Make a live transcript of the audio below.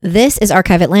This is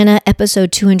Archive Atlanta,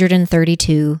 episode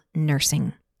 232,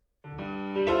 Nursing.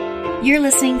 You're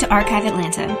listening to Archive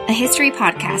Atlanta, a history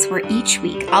podcast where each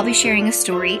week I'll be sharing a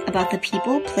story about the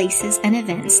people, places, and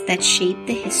events that shape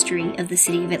the history of the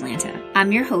city of Atlanta.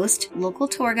 I'm your host, local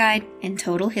tour guide, and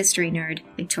total history nerd,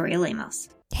 Victoria Lemos.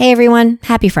 Hey everyone,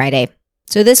 happy Friday.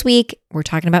 So this week, we're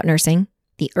talking about nursing,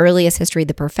 the earliest history of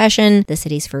the profession, the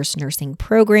city's first nursing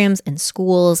programs and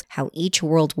schools, how each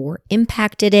World War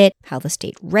impacted it, how the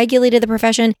state regulated the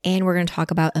profession, and we're going to talk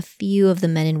about a few of the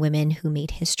men and women who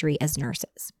made history as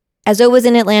nurses. As always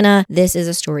in Atlanta, this is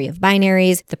a story of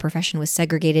binaries. The profession was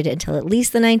segregated until at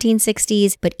least the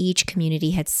 1960s, but each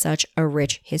community had such a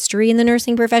rich history in the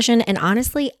nursing profession. And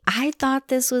honestly, I thought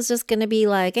this was just going to be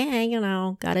like,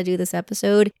 gotta do this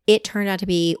episode. It turned out to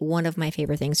be one of my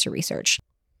favorite things to research.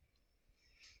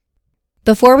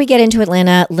 Before we get into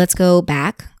Atlanta, let's go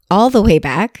back, all the way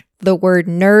back. The word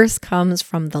nurse comes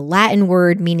from the Latin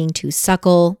word meaning to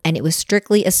suckle, and it was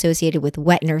strictly associated with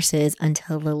wet nurses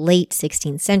until the late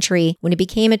 16th century, when it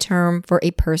became a term for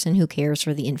a person who cares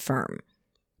for the infirm.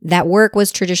 That work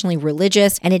was traditionally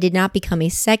religious, and it did not become a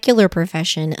secular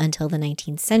profession until the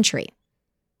 19th century.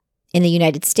 In the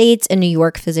United States, a New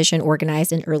York physician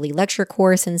organized an early lecture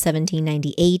course in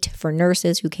 1798 for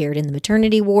nurses who cared in the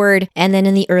maternity ward. And then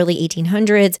in the early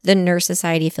 1800s, the Nurse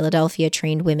Society of Philadelphia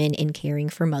trained women in caring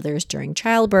for mothers during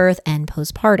childbirth and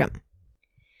postpartum.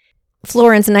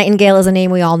 Florence Nightingale is a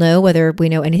name we all know, whether we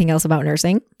know anything else about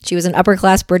nursing. She was an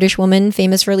upper-class British woman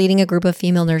famous for leading a group of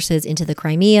female nurses into the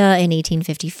Crimea in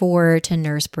 1854 to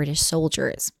nurse British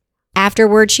soldiers.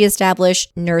 Afterwards, she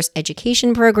established nurse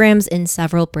education programs in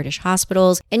several British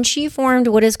hospitals, and she formed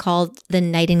what is called the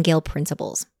Nightingale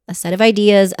Principles, a set of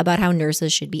ideas about how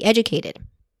nurses should be educated.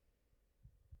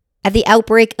 At the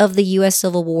outbreak of the U.S.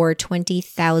 Civil War,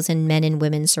 20,000 men and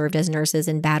women served as nurses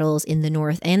in battles in the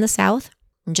North and the South.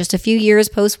 And just a few years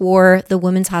post-war, the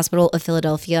Women's Hospital of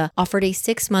Philadelphia offered a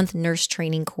 6-month nurse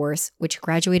training course, which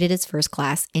graduated its first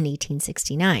class in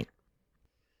 1869.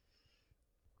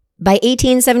 By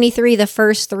 1873, the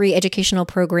first 3 educational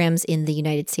programs in the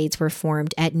United States were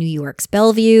formed at New York's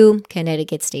Bellevue,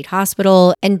 Connecticut State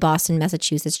Hospital, and Boston,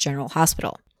 Massachusetts General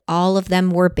Hospital. All of them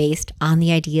were based on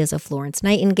the ideas of Florence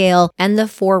Nightingale and the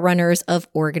forerunners of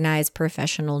organized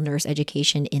professional nurse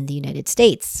education in the United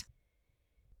States.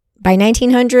 By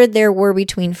 1900, there were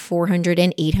between 400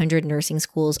 and 800 nursing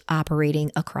schools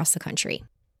operating across the country.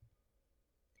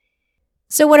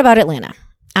 So what about Atlanta?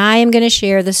 I am going to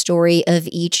share the story of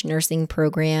each nursing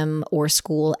program or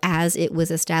school as it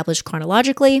was established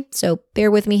chronologically. So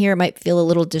bear with me here. It might feel a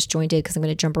little disjointed because I'm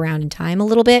going to jump around in time a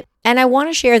little bit. And I want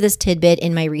to share this tidbit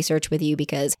in my research with you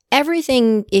because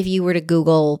everything, if you were to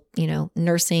Google,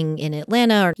 nursing in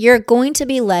Atlanta, you're going to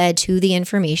be led to the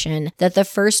information that the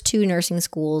first 2 nursing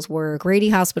schools were Grady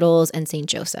Hospitals and St.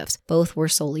 Joseph's. Both were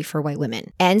solely for white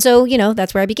women. And so,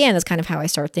 that's where I began. That's kind of how I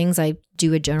start things. I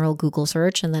do a general Google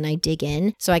search and then I dig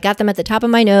in. So I got them at the top of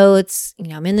my notes.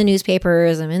 I'm in the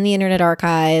newspapers, I'm in the Internet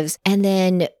Archives. And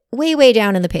then way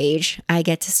down in the page, I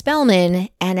get to Spelman,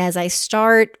 and as I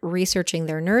start researching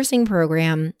their nursing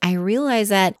program, I realize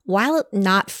that while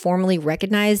not formally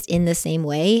recognized in the same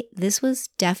way, this was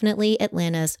definitely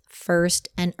Atlanta's first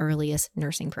and earliest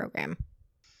nursing program.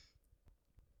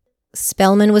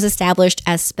 Spelman was established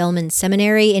as Spelman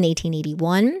Seminary in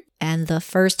 1881, and the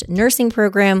first nursing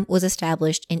program was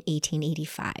established in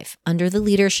 1885 under the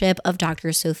leadership of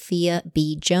Dr. Sophia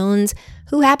B. Jones,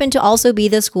 who happened to also be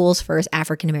the school's first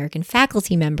African-American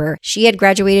faculty member. She had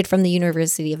graduated from the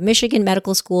University of Michigan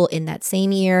Medical School in that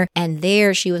same year, and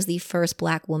there she was the first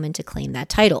Black woman to claim that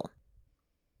title.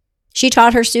 She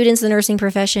taught her students the nursing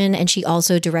profession, and she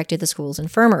also directed the school's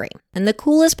infirmary. And the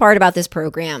coolest part about this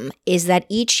program is that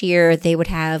each year they would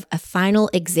have a final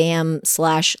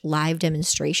exam/live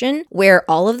demonstration where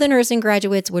all of the nursing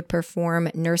graduates would perform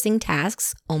nursing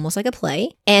tasks, almost like a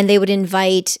play, and they would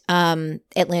invite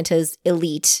Atlanta's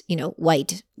elite,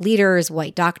 white leaders,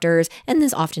 white doctors, and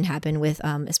this often happened with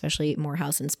especially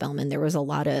Morehouse and Spelman. There was a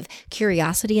lot of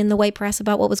curiosity in the white press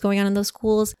about what was going on in those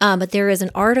schools. But there is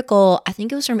an article, I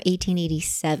think it was from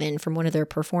 1887, from one of their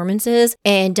performances,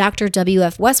 and Dr.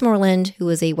 W.F. Westmoreland, who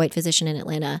was a white physician in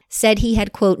Atlanta, said he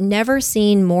had, quote, never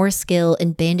seen more skill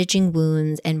in bandaging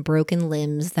wounds and broken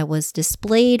limbs that was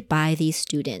displayed by these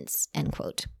students, end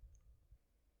quote.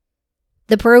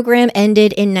 The program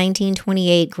ended in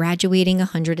 1928, graduating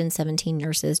 117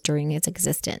 nurses during its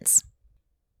existence.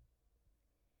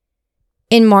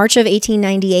 In March of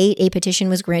 1898, a petition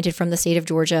was granted from the state of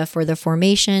Georgia for the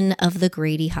formation of the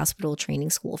Grady Hospital Training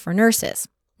School for Nurses.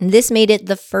 And this made it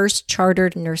the first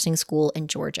chartered nursing school in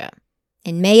Georgia.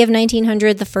 In May of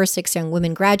 1900, the first 6 young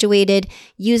women graduated,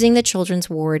 using the children's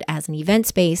ward as an event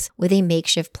space with a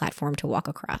makeshift platform to walk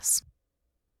across.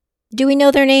 Do we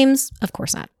know their names? Of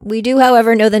course not. We do,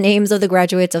 however, know the names of the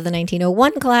graduates of the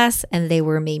 1901 class, and they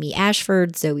were Mamie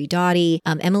Ashford, Zoe Doughty,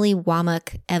 Emily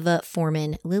Womack, Eva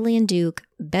Foreman, Lillian Duke,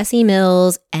 Bessie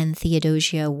Mills, and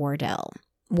Theodosia Wardell.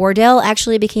 Wardell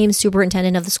actually became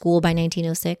superintendent of the school by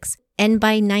 1906. And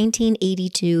by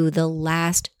 1982, the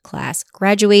last class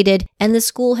graduated, and the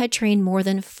school had trained more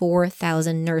than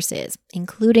 4,000 nurses,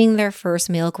 including their first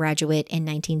male graduate in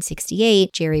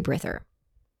 1968, Jerry Brither.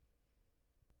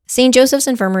 St. Joseph's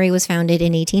Infirmary was founded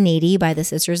in 1880 by the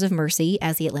Sisters of Mercy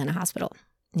as the Atlanta Hospital.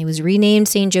 It was renamed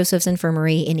St. Joseph's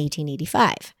Infirmary in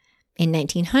 1885. In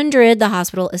 1900, the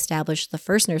hospital established the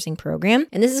first nursing program,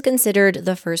 and this is considered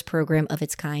the first program of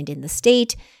its kind in the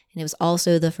state, and it was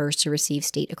also the first to receive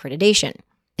state accreditation.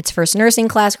 Its first nursing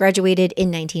class graduated in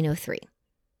 1903.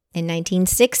 In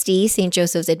 1960, St.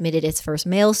 Joseph's admitted its first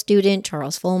male student,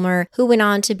 Charles Fulmer, who went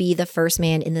on to be the first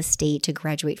man in the state to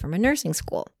graduate from a nursing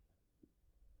school.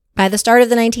 By the start of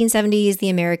the 1970s, the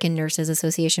American Nurses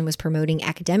Association was promoting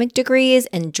academic degrees,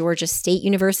 and Georgia State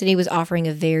University was offering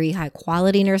a very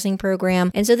high-quality nursing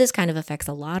program. And so this kind of affects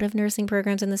a lot of nursing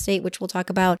programs in the state, which we'll talk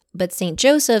about. But St.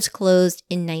 Joseph's closed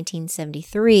in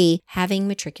 1973, having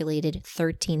matriculated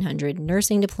 1,300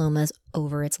 nursing diplomas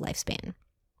over its lifespan.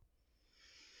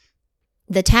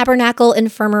 The Tabernacle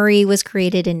Infirmary was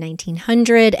created in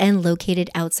 1900 and located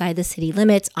outside the city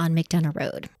limits on McDonough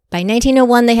Road. By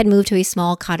 1901, they had moved to a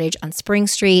small cottage on Spring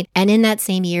Street, and in that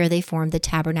same year, they formed the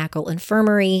Tabernacle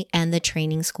Infirmary and the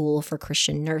Training School for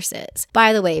Christian Nurses.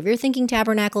 By the way, if you're thinking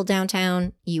Tabernacle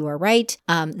downtown, you are right.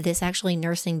 This actually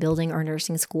nursing building or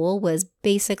nursing school was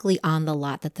basically on the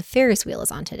lot that the Ferris wheel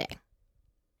is on today.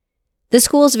 The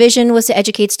school's vision was to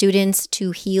educate students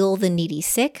to heal the needy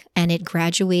sick, and it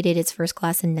graduated its first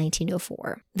class in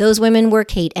 1904. Those women were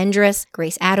Kate Endress,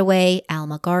 Grace Attaway,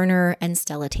 Alma Garner, and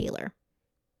Stella Taylor.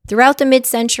 Throughout the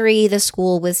mid-century, the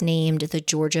school was named the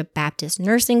Georgia Baptist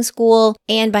Nursing School,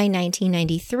 and by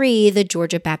 1993, the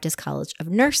Georgia Baptist College of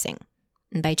Nursing.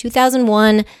 And by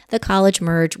 2001, the college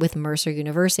merged with Mercer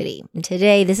University. And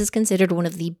today, this is considered one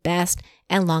of the best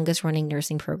and longest-running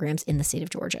nursing programs in the state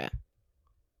of Georgia.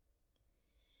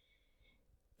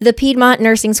 The Piedmont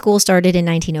Nursing School started in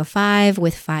 1905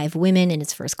 with 5 women in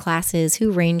its first classes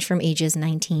who ranged from ages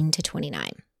 19 to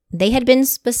 29. They had been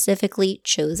specifically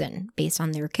chosen based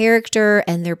on their character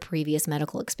and their previous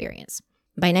medical experience.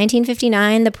 By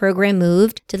 1959, the program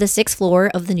moved to the 6th floor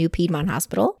of the new Piedmont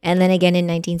Hospital, and then again in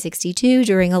 1962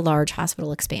 during a large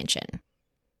hospital expansion.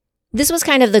 This was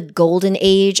kind of the golden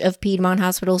age of Piedmont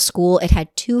Hospital School. It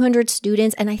had 200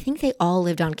 students, and I think they all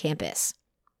lived on campus.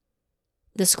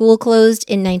 The school closed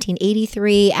in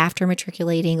 1983 after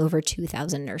matriculating over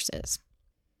 2,000 nurses.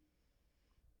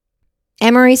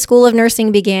 Emory School of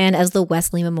Nursing began as the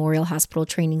Wesley Memorial Hospital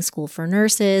Training School for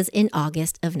Nurses in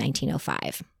August of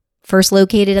 1905. First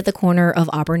located at the corner of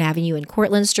Auburn Avenue and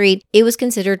Cortlandt Street, it was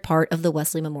considered part of the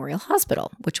Wesley Memorial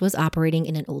Hospital, which was operating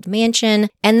in an old mansion,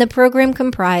 and the program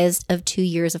comprised of 2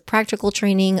 years of practical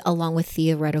training along with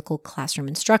theoretical classroom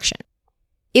instruction.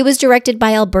 It was directed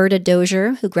by Alberta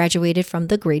Dozier, who graduated from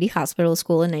the Grady Hospital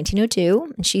School in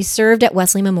 1902, and she served at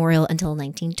Wesley Memorial until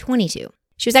 1922.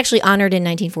 She was actually honored in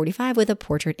 1945 with a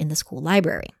portrait in the school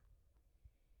library.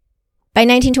 By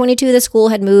 1922, the school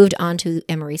had moved onto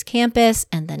Emory's campus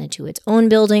and then into its own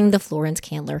building, the Florence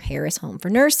Candler Harris Home for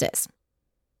Nurses.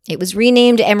 It was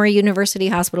renamed Emory University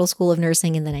Hospital School of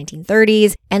Nursing in the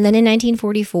 1930s, and then in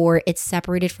 1944, it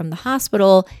separated from the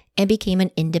hospital and became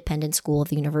an independent school of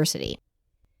the university.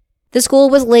 The school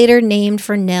was later named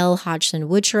for Nell Hodgson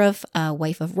Woodruff,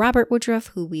 wife of Robert Woodruff,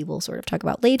 who we will sort of talk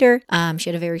about later. She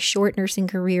had a very short nursing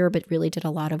career, but really did a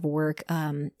lot of work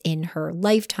in her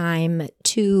lifetime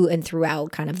to and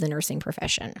throughout kind of the nursing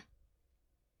profession.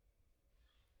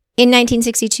 In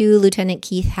 1962, Lieutenant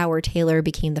Keith Howard Taylor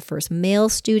became the first male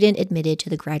student admitted to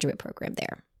the graduate program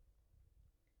there.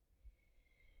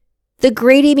 The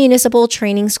Grady Municipal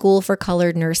Training School for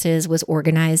Colored Nurses was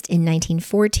organized in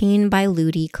 1914 by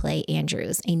Ludi Clay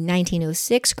Andrews, a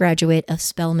 1906 graduate of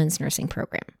Spelman's nursing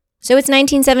program. So it's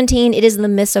 1917, it is in the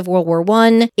midst of World War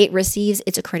I, it receives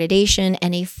its accreditation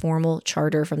and a formal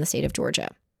charter from the state of Georgia.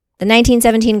 The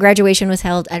 1917 graduation was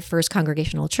held at First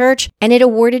Congregational Church, and it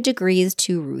awarded degrees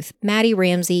to Ruth Maddie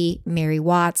Ramsey, Mary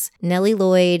Watts, Nellie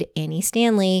Lloyd, Annie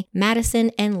Stanley,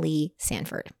 Madison, and Lee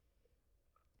Sanford.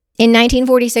 In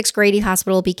 1946, Grady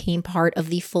Hospital became part of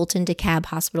the Fulton DeKalb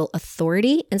Hospital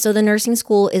Authority, and so the nursing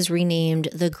school is renamed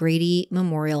the Grady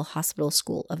Memorial Hospital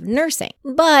School of Nursing.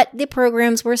 But the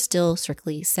programs were still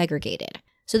strictly segregated.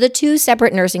 So the two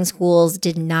separate nursing schools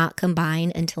did not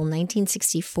combine until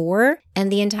 1964,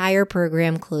 and the entire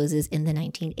program closes in the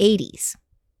 1980s.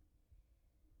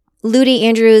 Ludi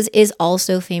Andrews is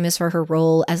also famous for her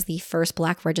role as the first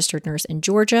Black registered nurse in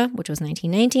Georgia, which was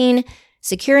 1919,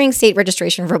 securing state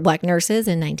registration for Black nurses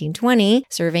in 1920,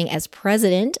 serving as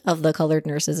president of the Colored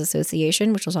Nurses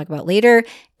Association, which we'll talk about later,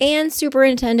 and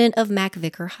superintendent of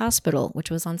MacVicar Hospital, which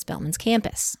was on Spelman's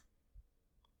campus.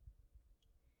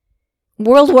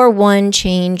 World War I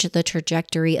changed the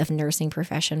trajectory of nursing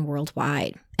profession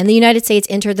worldwide, and the United States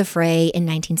entered the fray in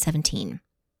 1917.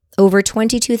 Over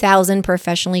 22,000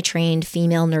 professionally trained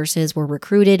female nurses were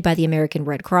recruited by the American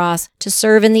Red Cross to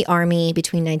serve in the Army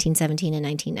between 1917 and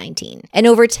 1919, and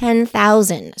over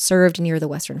 10,000 served near the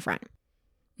Western Front.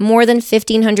 More than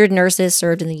 1,500 nurses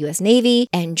served in the U.S. Navy,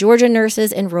 and Georgia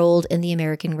nurses enrolled in the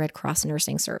American Red Cross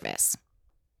Nursing Service.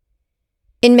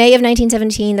 In May of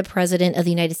 1917, the President of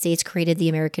the United States created the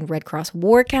American Red Cross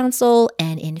War Council,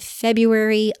 and in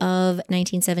February of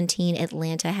 1917,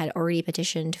 Atlanta had already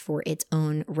petitioned for its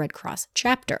own Red Cross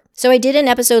chapter. So I did an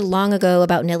episode long ago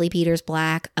about Nellie Peters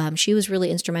Black. She was really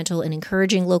instrumental in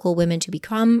encouraging local women to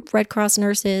become Red Cross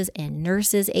nurses and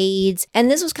nurses' aides,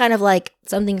 and this was kind of like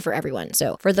something for everyone.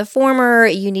 So for the former,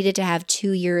 you needed to have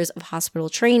 2 years of hospital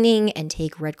training and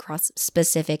take Red Cross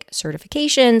specific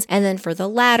certifications, and then for the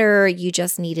latter, you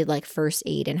just needed like first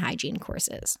aid and hygiene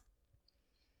courses.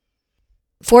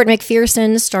 Fort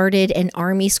McPherson started an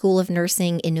Army School of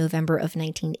Nursing in November of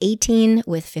 1918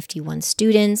 with 51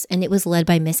 students, and it was led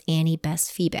by Miss Annie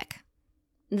Bess Feebeck.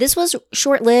 This was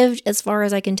short-lived as far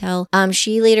as I can tell.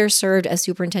 She later served as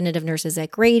superintendent of nurses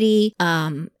at Grady,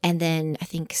 and then I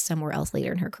think somewhere else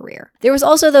later in her career. There was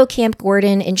also, though, Camp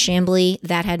Gordon in Chamblee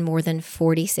that had more than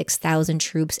 46,000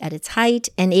 troops at its height,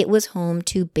 and it was home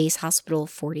to Base Hospital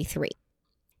 43.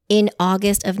 In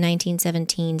August of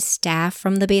 1917, staff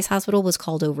from the base hospital was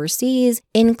called overseas,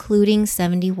 including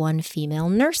 71 female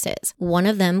nurses, one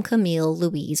of them Camille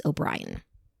Louise O'Brien.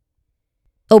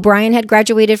 O'Brien had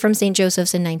graduated from St.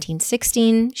 Joseph's in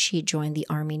 1916. She joined the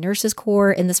Army Nurses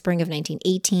Corps in the spring of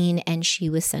 1918, and she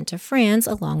was sent to France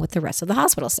along with the rest of the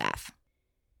hospital staff.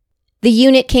 The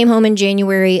unit came home in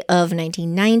January of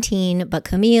 1919, but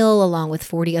Camille, along with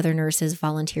 40 other nurses,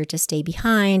 volunteered to stay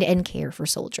behind and care for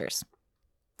soldiers.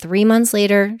 3 months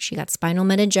later, she got spinal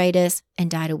meningitis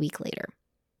and died a week later.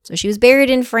 So she was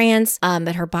buried in France,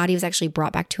 but her body was actually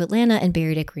brought back to Atlanta and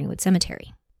buried at Greenwood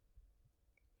Cemetery.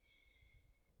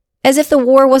 As if the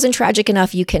war wasn't tragic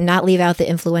enough, you cannot leave out the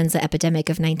influenza epidemic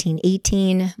of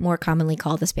 1918, more commonly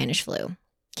called the Spanish flu.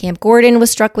 Camp Gordon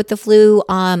was struck with the flu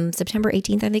on September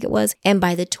 18th, I think it was, and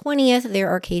by the 20th,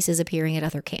 there are cases appearing at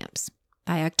other camps.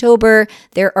 By October,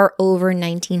 there are over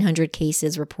 1,900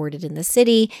 cases reported in the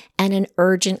city and an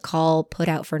urgent call put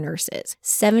out for nurses.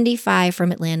 75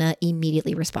 from Atlanta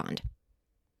immediately respond.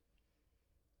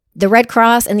 The Red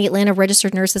Cross and the Atlanta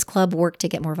Registered Nurses Club worked to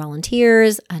get more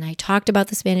volunteers, and I talked about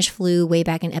the Spanish flu way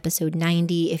back in episode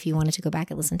 90 if you wanted to go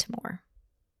back and listen to more.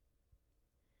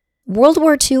 World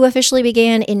War II officially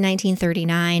began in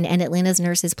 1939, and Atlanta's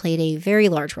nurses played a very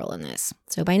large role in this.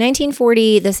 So by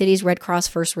 1940, the city's Red Cross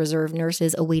First Reserve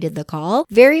nurses awaited the call,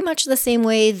 very much the same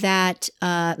way that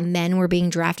men were being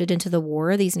drafted into the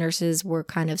war. These nurses were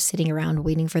kind of sitting around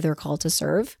waiting for their call to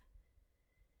serve.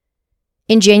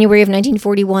 In January of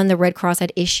 1941, the Red Cross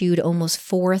had issued almost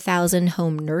 4,000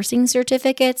 home nursing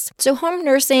certificates. So home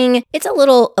nursing, it's a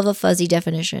little of a fuzzy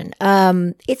definition.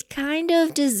 It's kind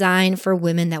of designed for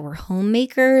women that were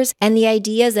homemakers. And the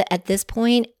idea is that at this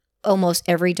point, almost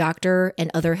every doctor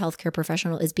and other healthcare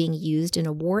professional is being used in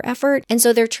a war effort. And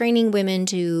so they're training women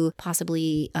to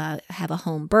possibly have a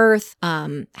home birth,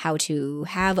 how to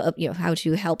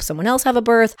help someone else have a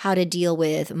birth, how to deal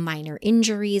with minor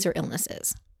injuries or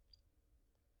illnesses.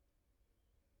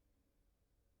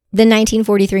 The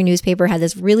 1943 newspaper had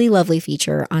this really lovely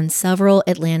feature on several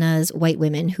Atlanta's white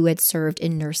women who had served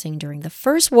in nursing during the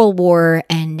First World War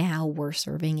and now were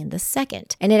serving in the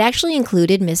Second. And it actually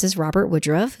included Mrs. Robert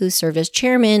Woodruff, who served as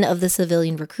chairman of the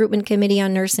Civilian Recruitment Committee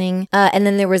on Nursing. And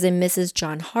then there was a Mrs.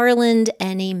 John Harland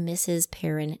and a Mrs.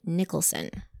 Perrin Nicholson.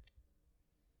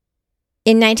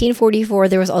 In 1944,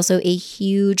 there was also a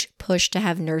huge push to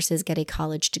have nurses get a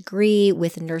college degree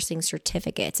with nursing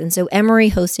certificates. And so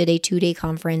Emory hosted a 2-day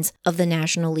conference of the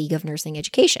National League of Nursing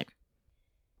Education.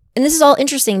 And this is all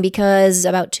interesting because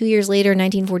about 2 years later,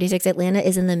 1946, Atlanta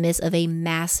is in the midst of a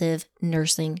massive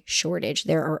nursing shortage.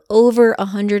 There are over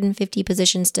 150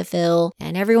 positions to fill,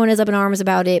 and everyone is up in arms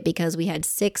about it because we had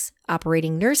 6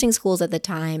 operating nursing schools at the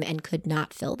time and could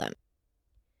not fill them.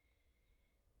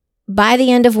 By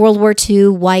the end of World War II,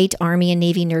 white Army and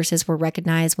Navy nurses were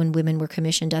recognized when women were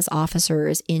commissioned as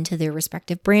officers into their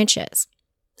respective branches.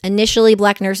 Initially,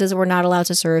 Black nurses were not allowed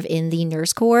to serve in the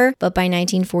Nurse Corps, but by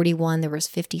 1941, there was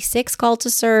 56 called to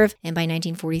serve, and by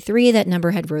 1943, that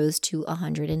number had rose to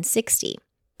 160.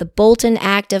 The Bolton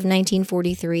Act of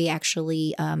 1943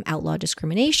 actually outlawed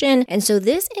discrimination, and so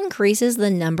this increases the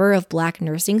number of Black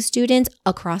nursing students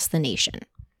across the nation.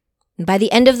 By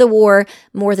the end of the war,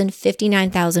 more than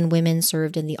 59,000 women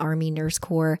served in the Army Nurse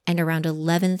Corps and around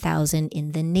 11,000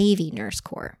 in the Navy Nurse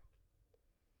Corps.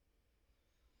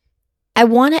 I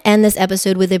want to end this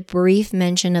episode with a brief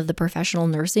mention of the professional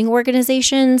nursing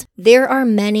organizations. There are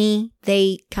many.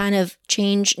 They kind of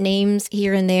change names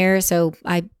here and there, so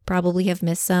I probably have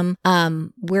missed some.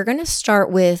 We're going to start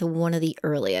with one of the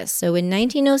earliest. So in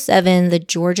 1907, the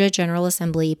Georgia General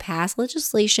Assembly passed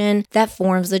legislation that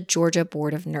forms the Georgia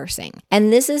Board of Nursing.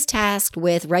 And this is tasked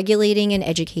with regulating and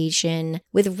education,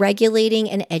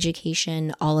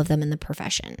 all of them in the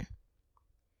profession.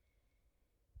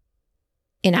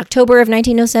 In October of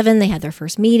 1907, they had their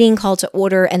first meeting called to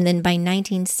order, and then by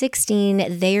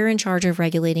 1916, they're in charge of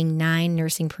regulating 9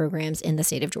 nursing programs in the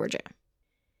state of Georgia.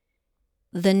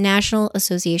 The National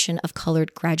Association of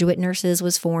Colored Graduate Nurses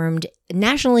was formed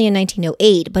nationally in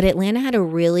 1908, but Atlanta had a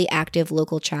really active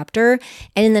local chapter,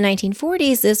 and in the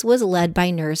 1940s, this was led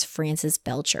by nurse Frances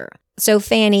Belcher. So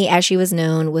Fanny, as she was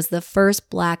known, was the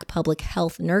first Black public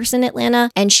health nurse in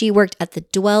Atlanta, and she worked at the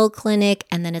Dwell Clinic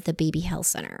and then at the Baby Health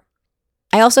Center.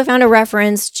 I also found a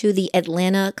reference to the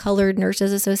Atlanta Colored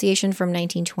Nurses Association from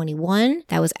 1921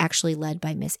 that was actually led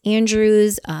by Miss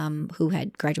Andrews, who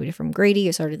had graduated from Grady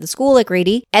or started the school at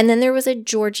Grady. And then there was a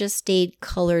Georgia State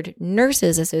Colored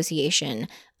Nurses Association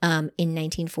in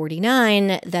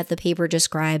 1949 that the paper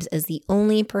describes as the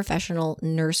only professional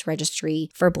nurse registry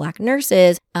for Black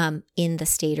nurses in the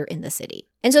state or in the city.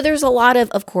 And so there's a lot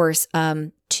of course,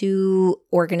 2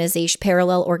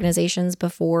 parallel organizations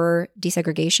before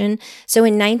desegregation. So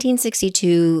in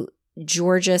 1962,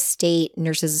 Georgia State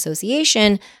Nurses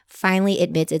Association finally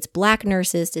admits its Black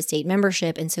nurses to state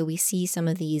membership, and so we see some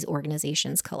of these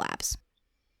organizations collapse.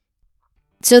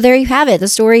 So there you have it, the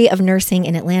story of nursing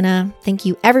in Atlanta. Thank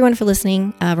you everyone for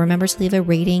listening. Remember to leave a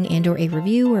rating and or a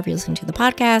review wherever you're listening to the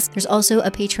podcast. There's also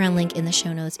a Patreon link in the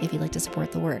show notes if you'd like to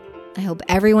support the work. I hope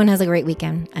everyone has a great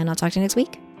weekend, and I'll talk to you next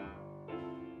week.